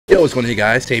Yo, what's going on,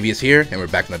 guys? Tavius here, and we're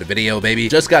back with another video, baby.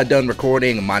 Just got done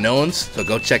recording my knowns, so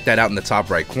go check that out in the top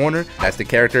right corner. That's the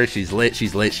character. She's lit,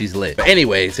 she's lit, she's lit. But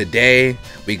anyway, today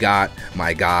we got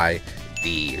my guy,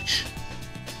 Deej.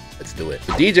 Let's do it.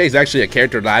 So DJ is actually a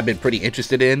character that I've been pretty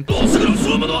interested in.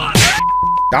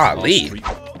 Golly.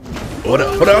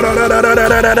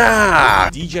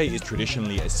 DJ is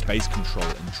traditionally a space control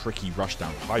and tricky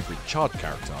rushdown hybrid charge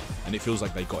character, and it feels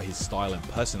like they got his style and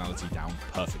personality down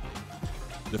perfectly.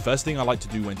 The first thing I like to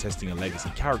do when testing a legacy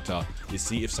character is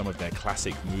see if some of their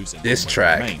classic moves and this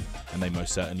track remain, and they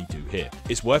most certainly do here.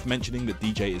 It's worth mentioning that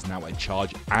DJ is now a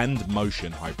charge and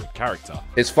motion hybrid character.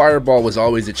 His fireball was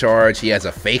always a charge. He has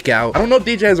a fake out. I don't know if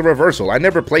DJ has a reversal. I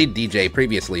never played DJ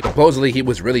previously. Supposedly he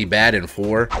was really bad in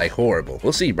 4, like horrible.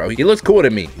 We'll see, bro. He looks cool to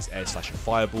me. His air slash and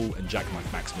fireball and jackknife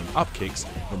maximum up kicks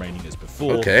remaining as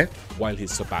before. Okay. While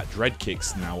his Sabat dread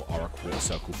kicks now are a quarter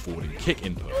circle forward and kick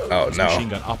input. Oh his no. Machine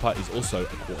gun upper is also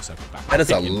a quarter circle back. That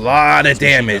is a lot of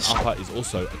damage. Upper is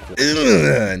also a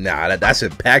quarter. Nah, that's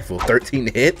impactful.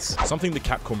 13 hits. Something that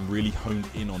Capcom really honed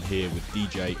in on here with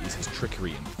DJ is his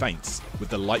trickery and feints, with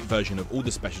the light version of all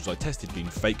the specials I tested being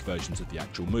fake versions of the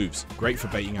actual moves. Great for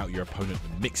baiting out your opponent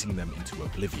and mixing them into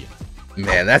oblivion.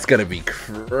 Man, that's gonna be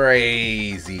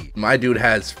crazy. My dude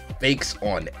has fakes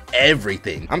on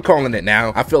everything. I'm calling it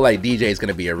now. I feel like DJ is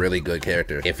gonna be a really good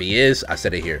character. If he is, I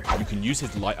said it here. You can use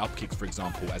his light up kicks, for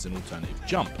example, as an alternative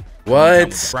jump.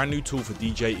 What? The brand new tool for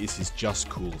DJ is his Just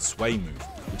Cool sway move,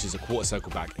 which is a quarter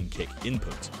circle back and kick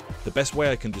input. The best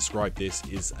way I can describe this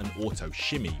is an auto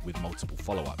shimmy with multiple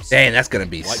follow-ups. Dang, that's gonna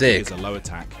be light sick. Kick is a low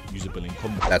attack, usable in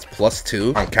combo. That's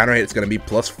 +2. On counter hit, it's gonna be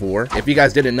 +4. If you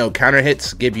guys didn't know, counter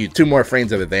hits give you 2 more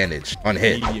frames of advantage on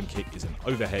hit. Medium kick is an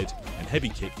overhead, and heavy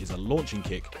kick is a launching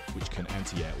kick, which can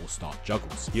anti-air or start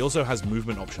juggles. He also has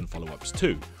movement option follow-ups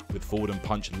too, with forward and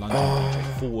punch lunging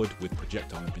DJ forward with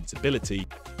projectile invincibility.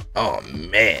 Oh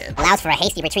man. Allows for a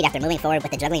hasty retreat after moving forward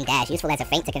with the juggling dash, useful as a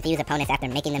feint to confuse opponents after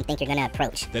making them think you're gonna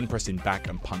approach. Then pressing back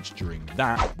and punch during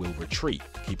that will retreat,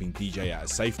 keeping DJ at a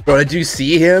safe. Bro, did you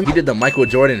see him? He did the Michael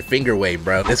Jordan finger wave,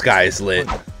 bro. This guy is lit.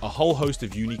 A whole host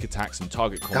of unique attacks and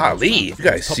target combos. Golly, you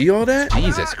guys see all that?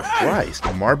 Jesus Christ.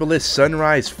 The Marvelous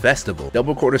Sunrise Festival.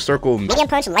 Double quarter circle. Medium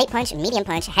punch, light punch, medium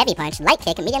punch, heavy punch, light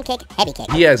kick, medium kick, heavy kick.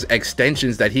 He has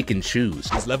extensions that he can choose.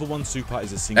 His level 1 super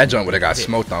is a single. That jump would have got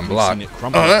smoked on block.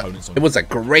 It was a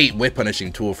great whip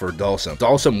punishing tool for Dhalsim.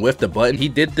 Dhalsim whiffed the button. He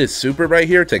did this super right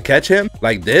here to catch him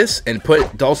like this and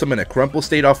put Dhalsim in a crumple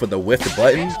state off of the whiffed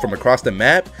button from across the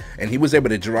map, and he was able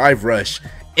to drive rush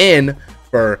in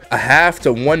for a half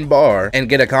to 1 bar and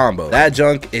get a combo. That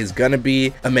junk is gonna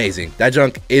be amazing. That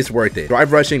junk is worth it.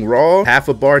 Drive rushing raw, half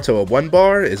a bar to a 1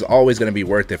 bar is always gonna be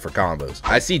worth it for combos.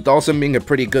 I see Dhalsim being a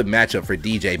pretty good matchup for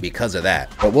DJ because of that.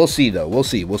 But we'll see though, we'll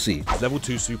see. His level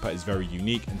 2 super is very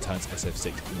unique and turns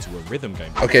SF6 into a rhythm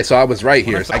game. Okay, so I was right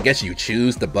here. So I guess you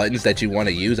choose the buttons that you want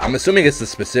to use. I'm assuming it's the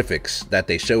specifics that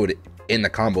they showed in the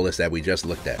combo list that we just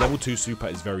looked at. Level 2 super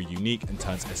is very unique and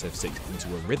turns SF6 into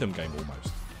a rhythm game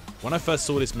almost. When I first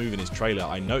saw this move in his trailer,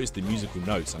 I noticed the musical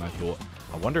notes and I thought,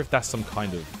 I wonder if that's some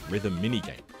kind of rhythm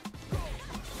minigame.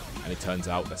 And it turns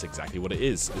out that's exactly what it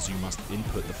is, as you must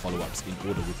input the follow-ups in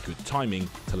order with good timing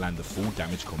to land the full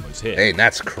damage combos here. Hey,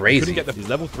 that's crazy. His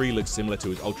level 3 looks similar to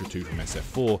his Ultra 2 from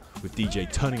SF4, with DJ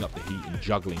turning up the heat and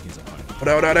juggling his opponent.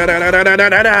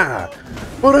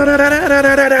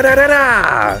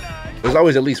 There's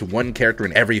always at least one character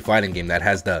in every fighting game that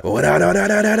has the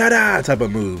type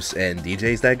of moves, and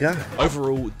DJ's that guy.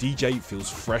 Overall, DJ feels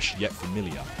fresh yet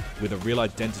familiar, with a real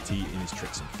identity in his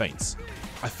tricks and feints.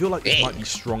 I feel like this might be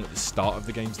strong at the start of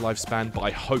the game's lifespan, but I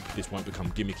hope this won't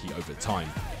become gimmicky over time.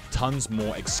 Tons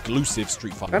more exclusive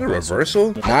Street Fighter. Got a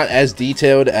reversal? Not as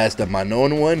detailed as the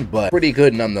Manon one, but pretty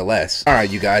good nonetheless.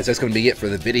 Alright, you guys, that's gonna be it for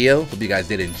the video. Hope you guys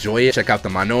did enjoy it. Check out the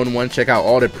Manon one. Check out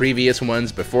all the previous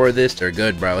ones before this. They're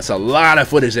good, bro. It's a lot of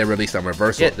footage they released on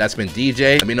reversal. That's been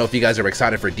DJ. Let me know if you guys are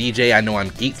excited for DJ. I know I'm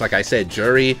geeked. Like I said,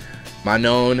 Jury,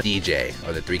 Manon, DJ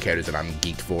are the 3 characters that I'm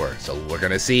geeked for. So we're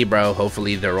gonna see, bro.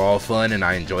 Hopefully they're all fun and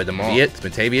I enjoy them all. It's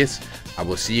been Tavius. I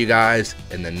will see you guys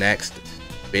in the next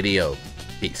video.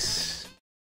 Peace.